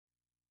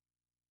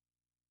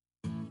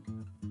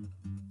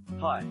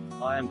Hi,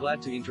 I am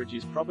glad to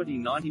introduce property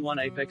 91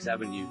 Apex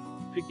Avenue,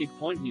 Picnic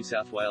Point, New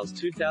South Wales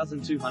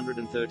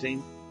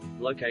 2213.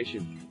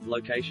 Location.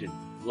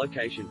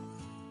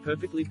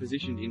 Perfectly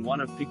positioned in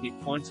one of Picnic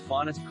Point's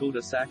finest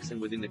cul-de-sacs and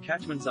within the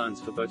catchment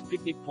zones for both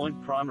Picnic Point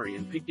Primary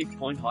and Picnic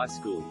Point High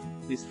School,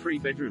 this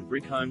 3-bedroom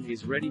brick home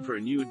is ready for a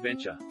new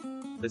adventure.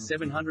 The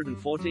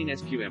 714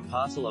 SQM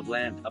parcel of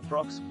land,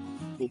 approx.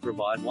 Will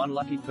provide one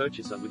lucky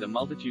purchaser with a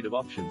multitude of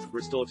options,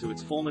 restore to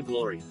its former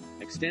glory,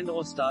 extend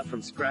or start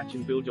from scratch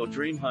and build your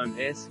dream home.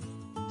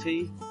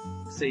 S.T.C.A.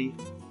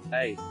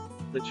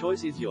 The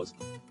choice is yours.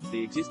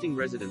 The existing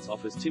residence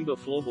offers timber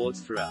floorboards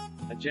throughout,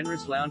 a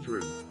generous lounge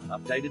room,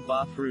 updated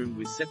bathroom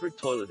with separate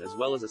toilet as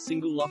well as a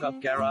single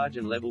lock-up garage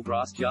and level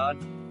grassed yard,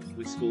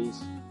 with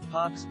schools,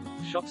 parks,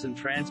 shops and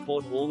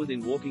transport all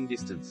within walking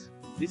distance.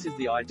 This is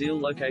the ideal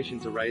location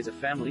to raise a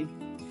family.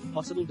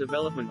 Possible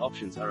development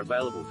options are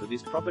available for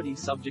this property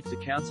subject to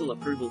council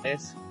approval.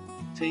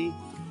 S.T.C.A.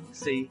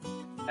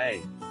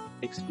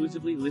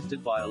 Exclusively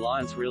listed by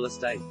Alliance Real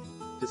Estate.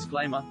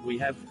 Disclaimer, we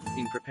have,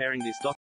 in preparing this document,